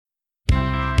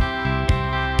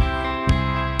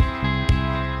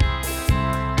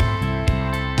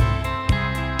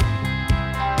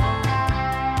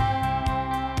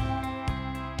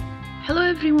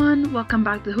everyone, welcome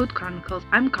back to Hoot Chronicles.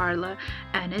 I'm Carla,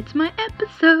 and it's my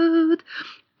episode.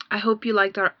 I hope you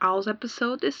liked our Owls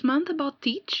episode this month about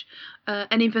Teach.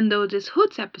 And even though this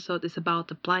Hoot's episode is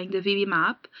about applying the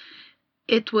VB-MAPP,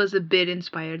 it was a bit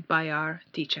inspired by our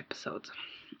Teach episode.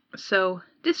 So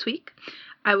this week,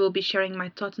 I will be sharing my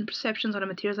thoughts and perceptions on the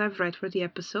materials I've read for the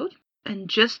episode. And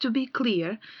just to be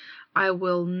clear, I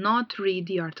will not read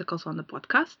the articles on the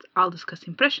podcast. I'll discuss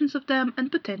impressions of them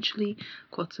and potentially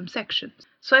quote some sections.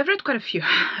 So I've read quite a few.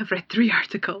 I've read 3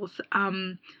 articles.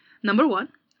 Number 1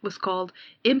 was called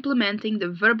Implementing the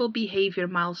Verbal Behavior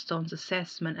Milestones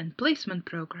Assessment and Placement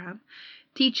Program,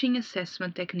 Teaching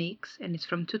Assessment Techniques, and it's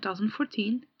from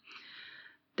 2014.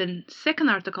 The second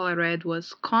article I read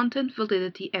was Content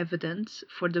Validity Evidence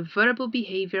for the Verbal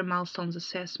Behavior Milestones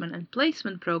Assessment and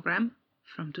Placement Program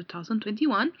from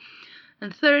 2021.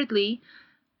 And thirdly,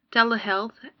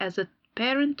 Telehealth as a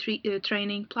parent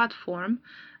training platform,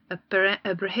 a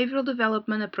behavioral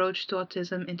development approach to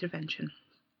autism intervention.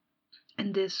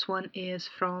 And this one is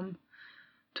from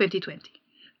 2020.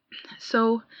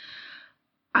 So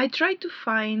I tried to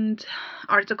find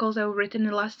articles that were written in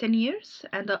the last 10 years,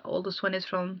 and the oldest one is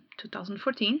from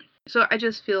 2014. So I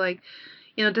just feel like,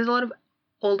 there's a lot of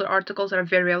older articles that are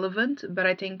very relevant, but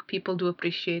I think people do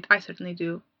appreciate, I certainly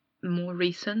do, more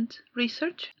recent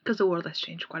research, because the world has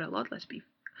changed quite a lot, let's be,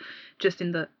 just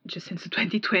since the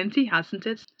 2020, hasn't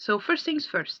it? So first things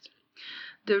first.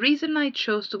 The reason I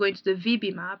chose to go into the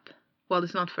VB-MAPP, well,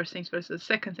 it's not first things first, it's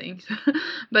second things,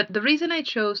 but the reason I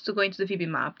chose to go into the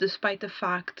VB-MAPP, despite the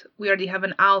fact we already have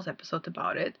an Owls episode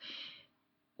about it,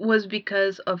 was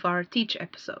because of our Teach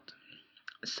episode.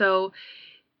 So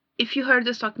if you heard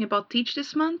us talking about Teach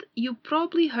this month, you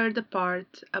probably heard the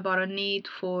part about a need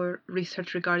for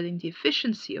research regarding the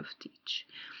efficiency of Teach.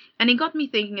 And it got me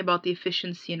thinking about the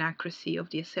efficiency and accuracy of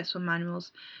the assessment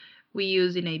manuals we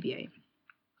use in ABA.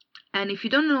 And if you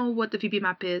don't know what the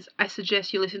VB-MAPP is, I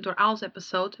suggest you listen to our Owls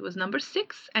episode. It was number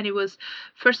 6, and it was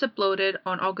first uploaded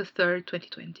on August 3rd,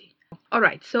 2020.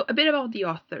 Alright, so a bit about the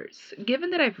authors. Given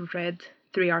that I've read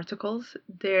 3 articles,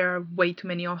 there are way too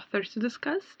many authors to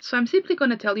discuss, so I'm simply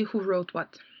going to tell you who wrote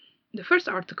what. The first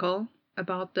article,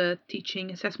 about the teaching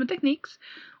assessment techniques,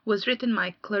 was written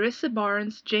by Clarissa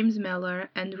Barnes, James Meller,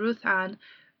 and Ruth Ann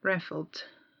Renfield.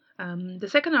 The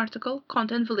second article,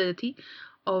 Content Validity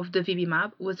of the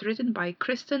VB-MAPP, was written by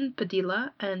Kristen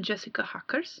Padilla and Jessica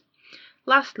Hackers.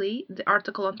 Lastly, the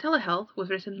article on telehealth was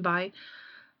written by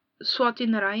Swati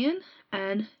Narayan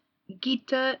and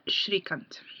Geeta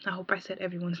Shrikant. I hope I said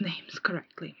everyone's names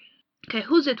correctly. Okay,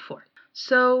 who's it for?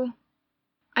 So,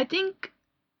 I think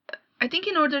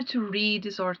in order to read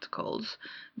these articles,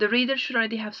 the reader should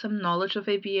already have some knowledge of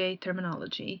ABA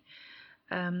terminology.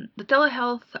 The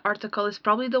telehealth article is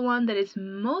probably the one that is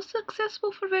most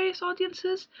accessible for various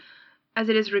audiences, as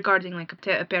it is regarding like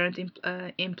a parent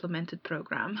implemented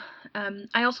program.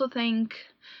 I also think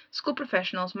school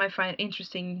professionals might find it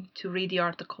interesting to read the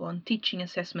article on teaching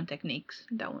assessment techniques.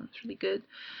 That one's really good.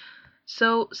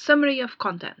 So, summary of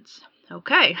contents.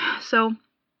 Okay, so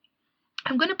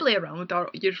I'm going to play around with our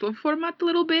usual format a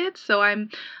little bit. So I'm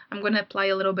going to apply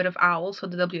a little bit of OWL, so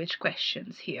the WH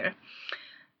questions here.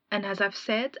 And as I've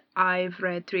said, I've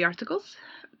read 3 articles,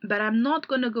 but I'm not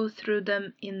going to go through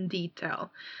them in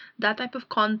detail. That type of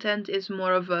content is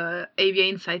more of a ABA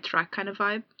Inside Track kind of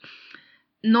vibe.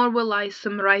 Nor will I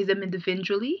summarize them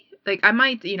individually. Like, I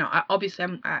might, obviously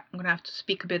I'm going to have to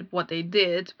speak a bit of what they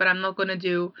did, but I'm not going to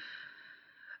do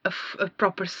a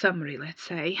proper summary, let's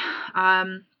say.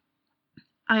 I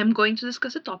am going to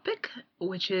discuss a topic,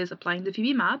 which is applying the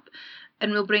VB-MAPP,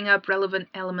 and we'll bring up relevant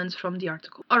elements from the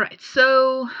article. Alright,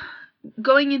 so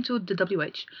going into the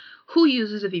WH, who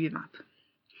uses the VB-MAPP?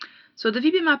 So the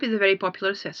VB-MAPP is a very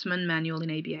popular assessment manual in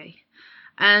ABA.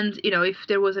 And, if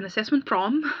there was an assessment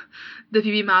prom, the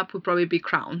VB-MAPP would probably be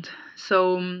crowned.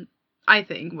 So I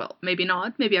think, well, maybe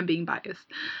not, maybe I'm being biased.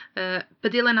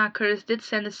 Padilla and Ackers did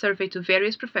send a survey to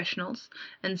various professionals,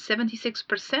 and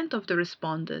 76% of the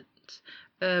respondents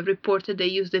reported they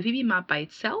used the VB-MAPP by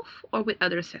itself or with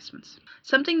other assessments.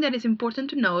 Something that is important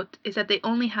to note is that they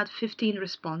only had 15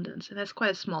 respondents, and that's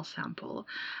quite a small sample,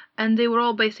 and they were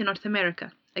all based in North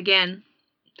America. Again,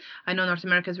 I know North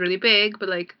America is really big, but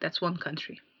that's one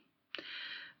country.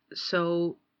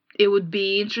 So it would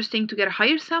be interesting to get a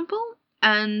higher sample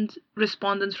and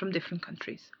respondents from different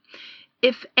countries.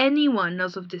 If anyone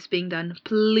knows of this being done,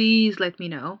 please let me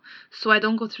know, so I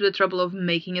don't go through the trouble of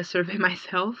making a survey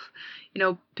myself.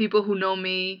 People who know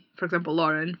me, for example,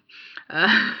 Lauren,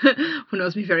 who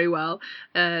knows me very well,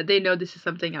 they know this is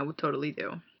something I would totally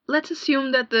do. Let's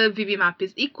assume that the VB-MAPP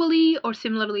is equally or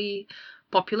similarly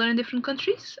popular in different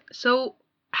countries. So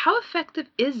how effective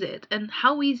is it and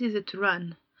how easy is it to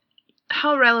run?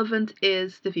 How relevant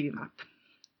is the VB-MAPP?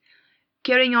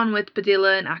 Carrying on with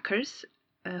Padilla and Ackers,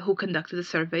 who conducted the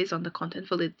surveys on the content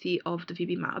validity of the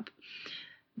VB-MAPP,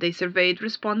 they surveyed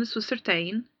respondents to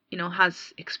ascertain,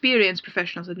 has experienced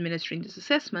professionals administering this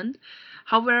assessment,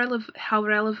 how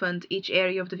relevant each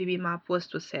area of the VB-MAPP was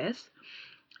to assess,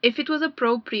 if it was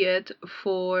appropriate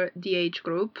for the age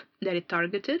group that it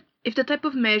targeted, if the type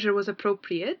of measure was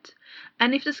appropriate,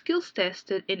 and if the skills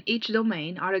tested in each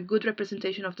domain are a good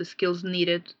representation of the skills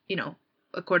needed,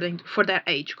 for that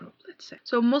age group, let's say.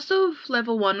 So most of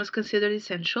level 1 was considered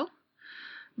essential,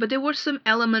 but there were some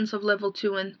elements of level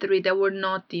 2 and 3 that were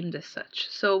not deemed as such.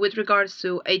 So with regards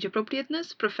to age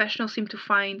appropriateness, professionals seem to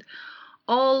find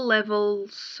all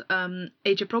levels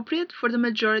age appropriate for the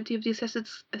majority of the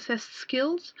assessed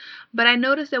skills, but I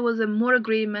noticed there was a more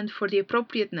agreement for the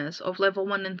appropriateness of level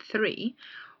 1 and 3,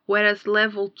 whereas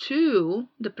level 2,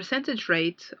 the percentage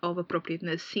rate of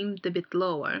appropriateness seemed a bit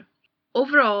lower.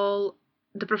 Overall,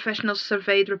 the professionals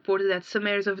surveyed reported that some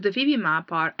areas of the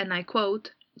VB-MAPP are, and I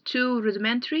quote, too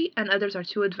rudimentary and others are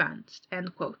too advanced,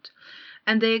 end quote.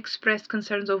 And they expressed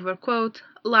concerns over, quote,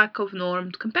 lack of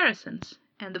normed comparisons,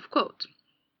 end of quote.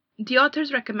 The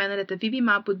authors recommended that the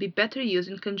VB-MAPP would be better used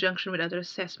in conjunction with other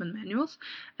assessment manuals,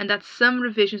 and that some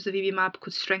revisions of the VB-MAPP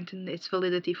could strengthen its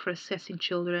validity for assessing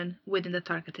children within the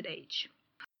targeted age.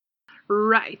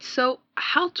 Right, so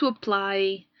how to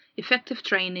apply effective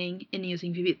training in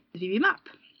using the VB-MAPP?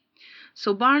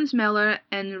 So Barnes, Meller,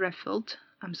 and Refelt,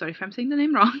 I'm sorry if I'm saying the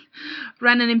name wrong,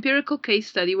 ran an empirical case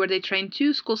study where they trained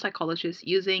 2 school psychologists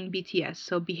using BTS,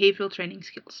 so behavioral training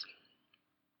skills.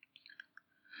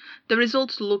 The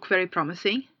results look very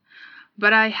promising,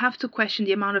 but I have to question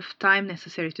the amount of time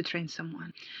necessary to train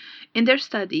someone. In their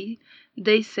study,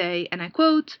 they say, and I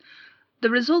quote, the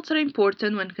results are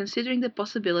important when considering the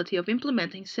possibility of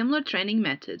implementing similar training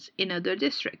methods in other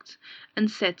districts and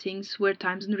settings where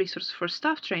times and resources for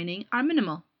staff training are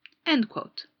minimal, end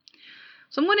quote.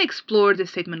 So I'm going to explore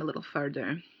this statement a little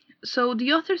further. So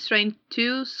the authors trained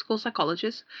 2 school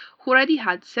psychologists who already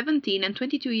had 17 and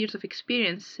 22 years of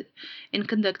experience in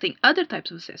conducting other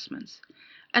types of assessments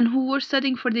and who were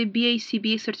studying for the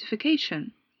BACB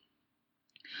certification.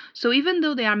 So even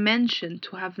though they are mentioned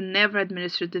to have never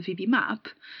administered the VB-MAPP,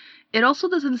 it also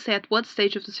doesn't say at what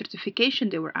stage of the certification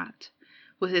they were at.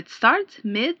 Was it start,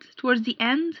 mid, towards the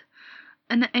end?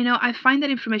 And I find that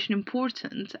information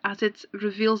important as it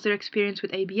reveals their experience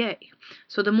with ABA.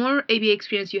 So the more ABA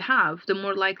experience you have, the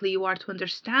more likely you are to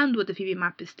understand what the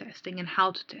VB-MAPP is testing and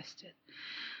how to test it.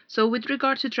 So with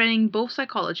regard to training both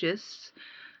psychologists,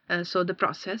 the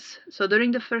process, so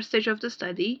during the first stage of the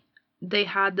study, they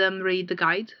had them read the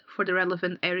guide for the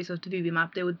relevant areas of the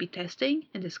VB-MAPP they would be testing.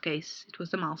 In this case, it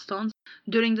was the milestones.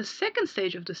 During the second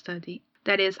stage of the study,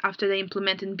 that is, after they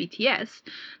implemented BTS,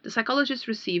 the psychologists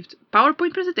received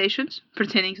PowerPoint presentations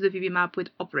pertaining to the VB-MAPP with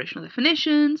operational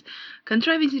definitions,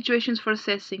 contriving situations for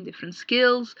assessing different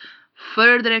skills,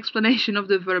 further explanation of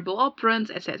the verbal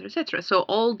operands, etc., etc. So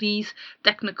all these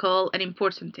technical and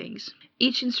important things.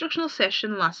 Each instructional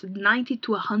session lasted 90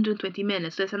 to 120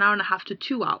 minutes, that's an hour and a half to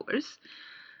 2 hours.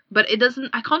 But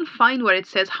I can't find where it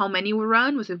says how many were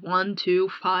run. Was it 1, 2,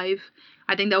 5?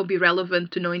 I think that would be relevant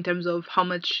to know in terms of how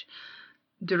much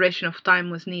duration of time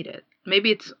was needed.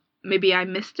 Maybe I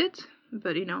missed it,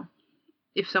 but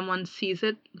if someone sees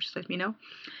it, just let me know.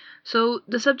 So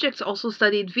the subjects also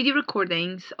studied video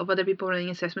recordings of other people running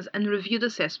assessments and reviewed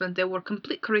assessments that were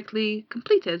correctly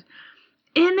completed.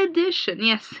 In addition,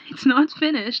 yes, it's not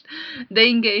finished, they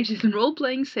engaged in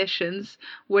role-playing sessions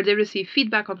where they received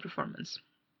feedback on performance.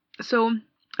 So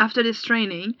after this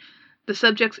training, the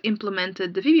subjects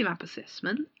implemented the VB-MAPP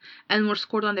assessment and were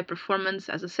scored on their performance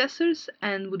as assessors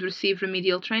and would receive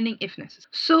remedial training if necessary.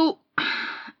 So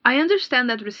I understand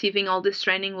that receiving all this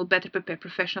training will better prepare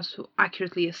professionals to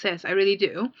accurately assess. I really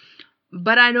do.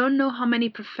 But I don't know how many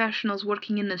professionals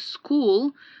working in a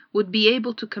school would be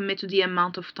able to commit to the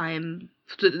amount of time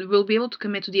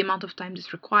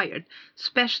this required,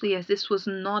 especially as this was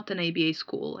not an ABA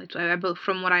school.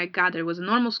 From what I gather, it was a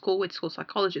normal school with school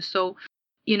psychologists. So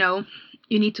you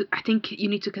need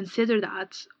to consider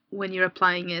that when you're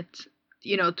applying it,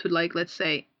 to let's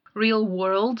say real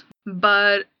world,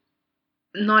 but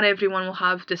not everyone will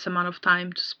have this amount of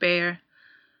time to spare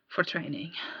for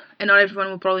training. And not everyone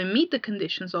will probably meet the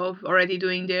conditions of already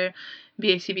doing their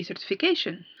BACB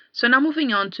certification. So now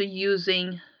moving on to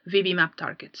using VB-MAPP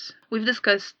targets. We've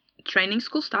discussed training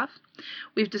school staff.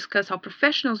 We've discussed how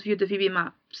professionals view the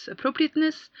VB-MAPP's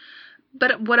appropriateness.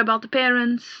 But what about the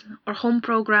parents or home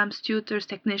programs, tutors,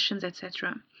 technicians,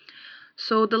 etc.?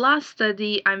 So the last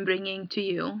study I'm bringing to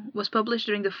you was published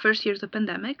during the first years of the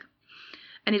pandemic,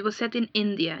 and it was set in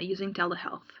India using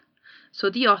telehealth. So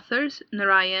the authors,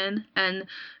 Narayan and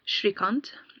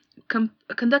Shrikant,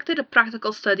 conducted a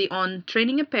practical study on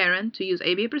training a parent to use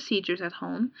ABA procedures at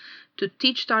home to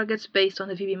teach targets based on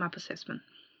the VB-MAPP assessment.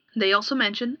 They also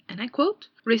mentioned, and I quote,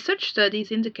 "Research studies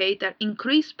indicate that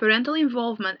increased parental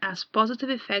involvement has positive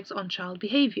effects on child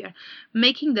behavior,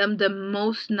 making them the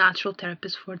most natural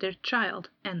therapists for their child."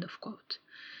 End of quote.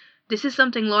 This is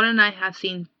something Laura and I have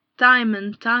seen time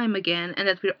and time again, and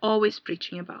that we're always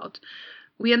preaching about.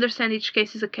 We understand each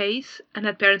case is a case, and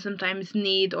that parents sometimes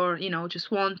need or,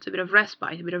 just want a bit of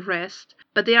respite, a bit of rest,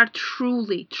 but they are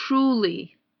truly,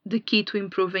 truly the key to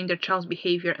improving their child's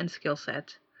behavior and skill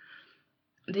set.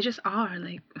 They just are.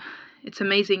 It's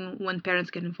amazing when parents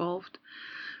get involved.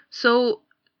 So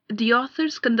the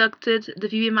authors conducted the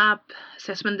VB-MAPP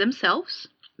assessment themselves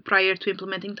prior to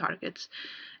implementing targets,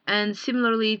 and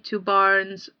similarly to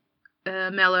Barnes,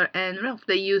 Meller, and Ralph,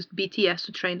 they used BTS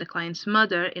to train the client's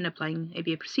mother in applying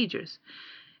ABA procedures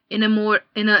in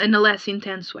a less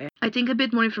intense way. I think a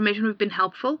bit more information would have been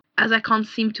helpful, as I can't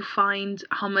seem to find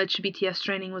how much BTS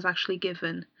training was actually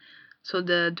given. So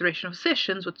the duration of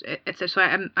sessions, etc.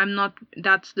 So I'm not.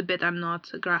 That's the bit I'm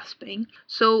not grasping.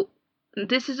 So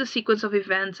this is the sequence of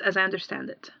events as I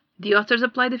understand it. The authors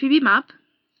applied the VB-MAPP.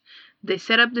 They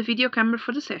set up the video camera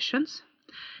for the sessions.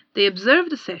 They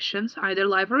observed the sessions, either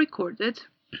live or recorded.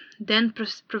 Then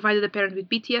provided the parent with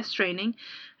BTS training,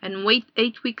 and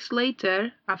 8 weeks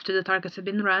later, after the targets had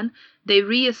been run, they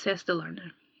reassessed the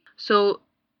learner. So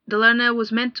the learner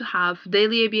was meant to have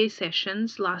daily ABA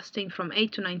sessions lasting from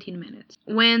 8 to 19 minutes.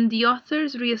 When the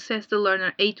authors reassessed the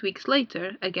learner 8 weeks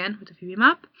later, again with the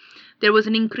VB-MAPP, there was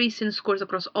an increase in scores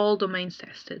across all domains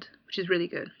tested, which is really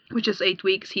good. With just 8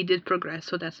 weeks, he did progress,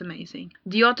 so that's amazing.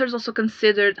 The authors also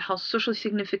considered how socially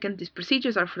significant these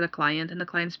procedures are for the client and the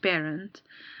client's parent,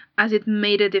 as it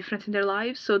made a difference in their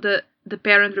lives. So the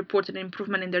parent reported an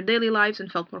improvement in their daily lives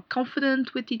and felt more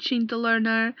confident with teaching the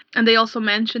learner. And they also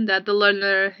mentioned that the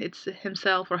learner, it's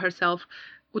himself or herself,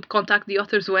 would contact the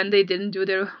authors when they didn't do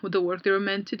the work they were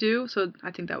meant to do. So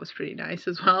I think that was pretty nice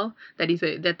as well, that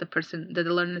the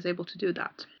learner is able to do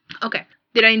that. Okay,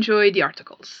 did I enjoy the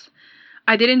articles?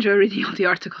 I did enjoy reading all the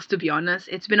articles, to be honest.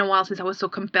 It's been a while since I was so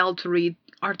compelled to read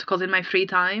articles in my free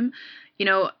time.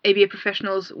 ABA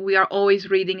professionals, we are always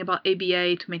reading about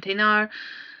ABA to maintain our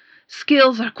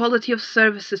skills, our quality of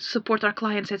services, to support our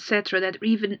clients, etc. That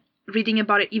even reading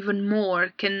about it even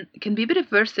more can be a bit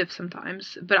aversive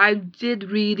sometimes. But I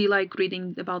did really like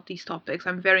reading about these topics.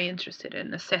 I'm very interested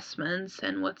in assessments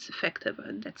and what's effective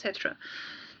and etc.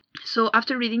 So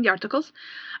after reading the articles,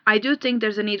 I do think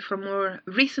there's a need for more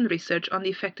recent research on the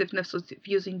effectiveness of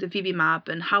using the VB-MAPP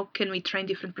and how can we train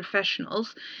different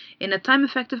professionals in a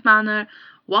time-effective manner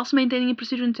whilst maintaining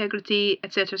procedural integrity,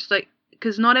 etc. So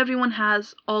because not everyone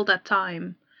has all that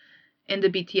time in the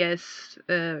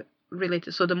BTS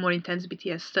related, so the more intense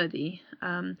BTS study.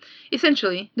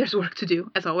 Essentially, there's work to do,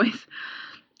 as always.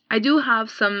 I do have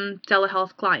some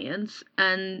telehealth clients,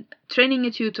 and training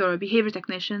a tutor or a behavior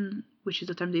technician, which is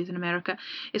the term they use in America,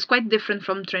 is quite different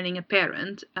from training a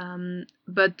parent.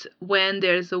 But when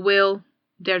there's a will,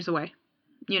 there's a way,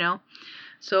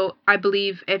 So I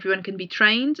believe everyone can be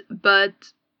trained,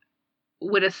 but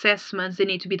with assessments, they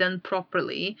need to be done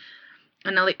properly.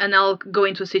 And I'll go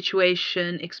into a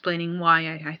situation explaining why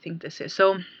I think this is.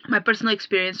 So my personal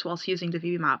experience whilst using the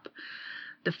VB-MAPP.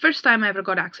 The first time I ever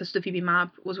got access to the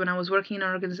VB-MAPP was when I was working in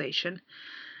an organization.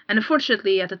 And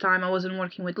unfortunately, at the time, I wasn't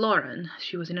working with Lauren.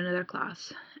 She was in another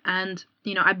class. And,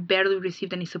 I barely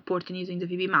received any support in using the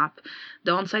VB-MAPP.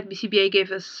 The on-site BCBA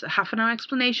gave us a half-an-hour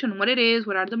explanation on what it is,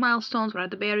 what are the milestones, what are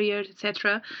the barriers,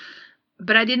 etc.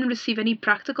 But I didn't receive any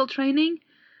practical training,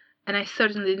 and I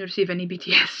certainly didn't receive any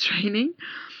BTS training.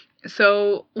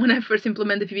 So when I first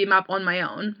implemented the VB-MAPP on my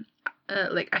own,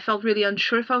 I felt really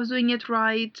unsure if I was doing it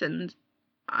right, and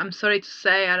I'm sorry to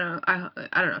say, I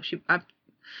don't know.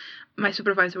 My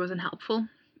supervisor wasn't helpful,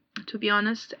 to be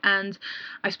honest. And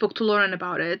I spoke to Lauren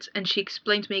about it, and she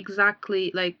explained to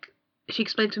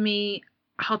me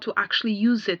how to actually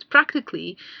use it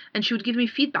practically, and she would give me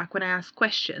feedback when I asked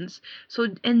questions.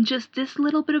 So, and just this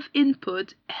little bit of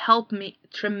input helped me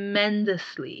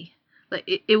tremendously.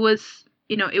 It was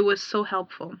so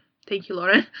helpful. Thank you,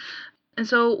 Lauren. And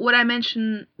so what I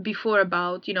mentioned before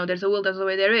about, there's a will, there's a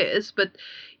way, there is, but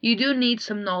you do need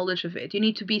some knowledge of it. You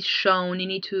need to be shown, you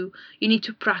need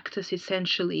to practice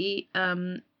essentially,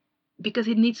 because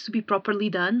it needs to be properly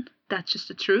done. That's just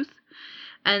the truth.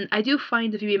 And I do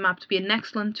find the VB-MAPP to be an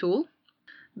excellent tool.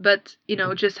 But,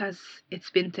 just as it's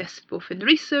been tested both in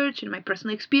research and my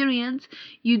personal experience,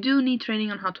 you do need training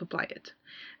on how to apply it.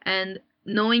 And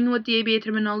knowing what the ABA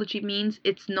terminology means,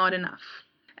 it's not enough.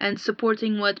 And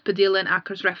supporting what Padilla and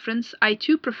Akers reference, I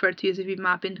too prefer to use a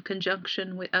VB-MAPP in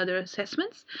conjunction with other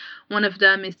assessments. One of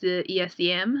them is the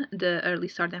ESDM, the Early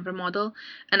Start Denver model,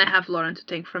 and I have Lauren to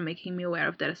thank for making me aware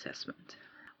of that assessment.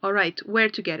 Alright, where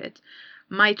to get it?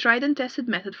 My tried and tested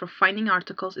method for finding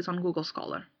articles is on Google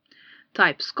Scholar.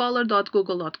 Type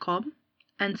scholar.google.com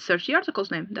and search the article's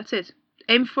name. That's it.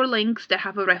 Aim for links that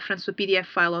have a reference to a PDF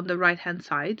file on the right-hand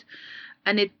side.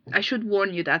 And I should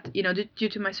warn you that, due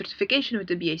to my certification with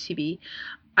the BACB,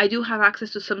 I do have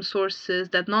access to some sources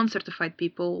that non-certified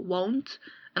people won't,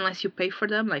 unless you pay for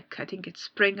them. Like, I think it's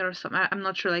Springer or something. I'm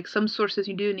not sure. Like, some sources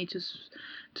you do need to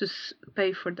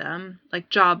pay for them,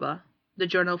 like JABA, the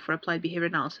Journal for Applied Behavior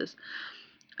Analysis.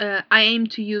 I aim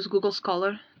to use Google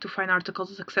Scholar to find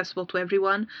articles accessible to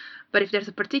everyone, but if there's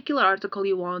a particular article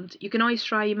you want, you can always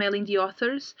try emailing the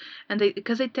authors, and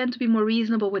because they tend to be more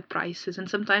reasonable with prices, and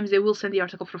sometimes they will send the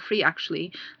article for free,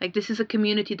 actually. Like, this is a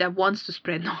community that wants to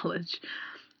spread knowledge.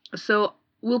 So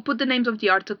we'll put the names of the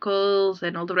articles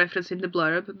and all the references in the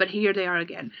blurb, but here they are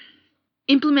again.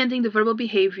 Implementing the Verbal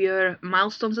Behavior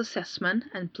Milestones Assessment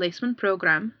and Placement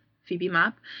Program,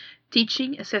 VB-MAPP,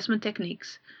 Teaching Assessment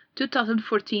Techniques,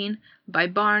 2014, by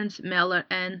Barnes, Meller,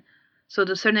 and so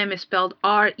the surname is spelled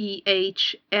REHFELDT.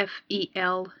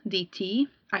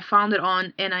 I found it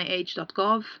on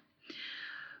nih.gov.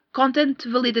 Content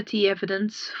validity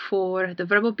evidence for the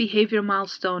Verbal Behavior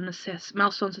Milestones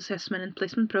Assessment and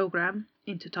Placement Program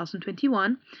in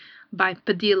 2021 by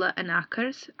Padilla and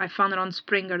Akers. I found it on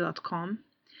springer.com.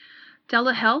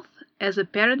 Telehealth as a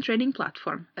parent training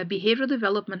platform, a behavioral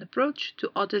development approach to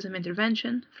autism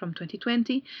intervention from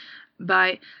 2020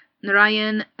 by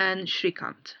Narayan and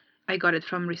Shrikant. I got it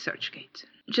from ResearchGate.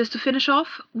 Just to finish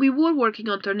off, we were working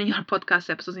on turning our podcast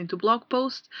episodes into blog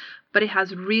posts, but it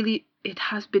has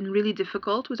been really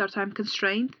difficult with our time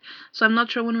constraint, so I'm not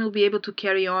sure when we'll be able to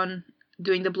carry on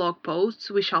doing the blog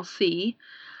posts. We shall see,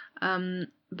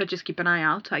 but just keep an eye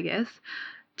out, I guess.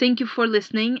 Thank you for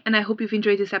listening, and I hope you've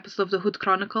enjoyed this episode of the Hoot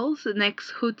Chronicles. The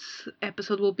next Hoot's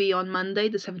episode will be on Monday,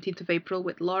 the 17th of April,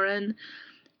 with Lauren.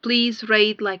 Please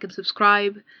rate, like, and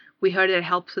subscribe. We heard it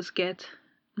helps us get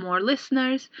more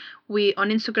listeners. On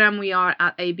Instagram, we are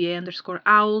at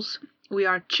ABA_owls. We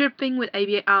are chirping with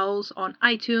ABA Owls on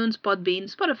iTunes, Podbean,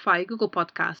 Spotify, Google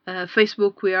Podcasts.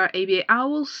 Facebook, we are ABA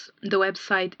Owls. The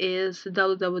website is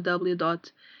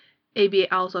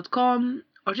www.abaowls.com.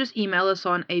 Or just email us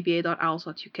on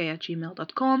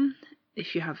aba.owls.uk@gmail.com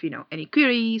if you have, any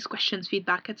queries, questions,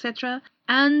 feedback, etc.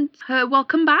 And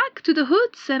welcome back to the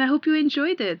Hoots, and I hope you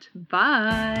enjoyed it.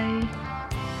 Bye!